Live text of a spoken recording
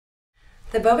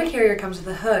The Boba Carrier comes with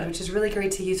a hood, which is really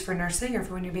great to use for nursing or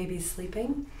for when your baby's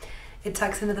sleeping. It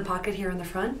tucks into the pocket here in the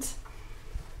front.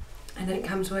 And then it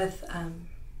comes with a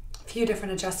few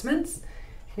different adjustments.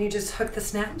 And you just hook the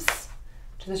snaps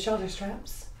to the shoulder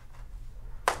straps.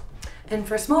 And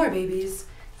for smaller babies,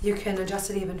 you can adjust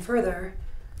it even further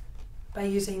by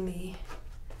using the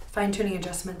fine-tuning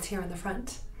adjustments here in the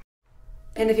front.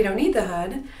 And if you don't need the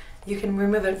hood, you can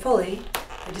remove it fully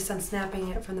by just unsnapping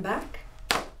it from the back.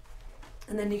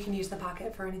 And then you can use the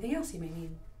pocket for anything else you may need.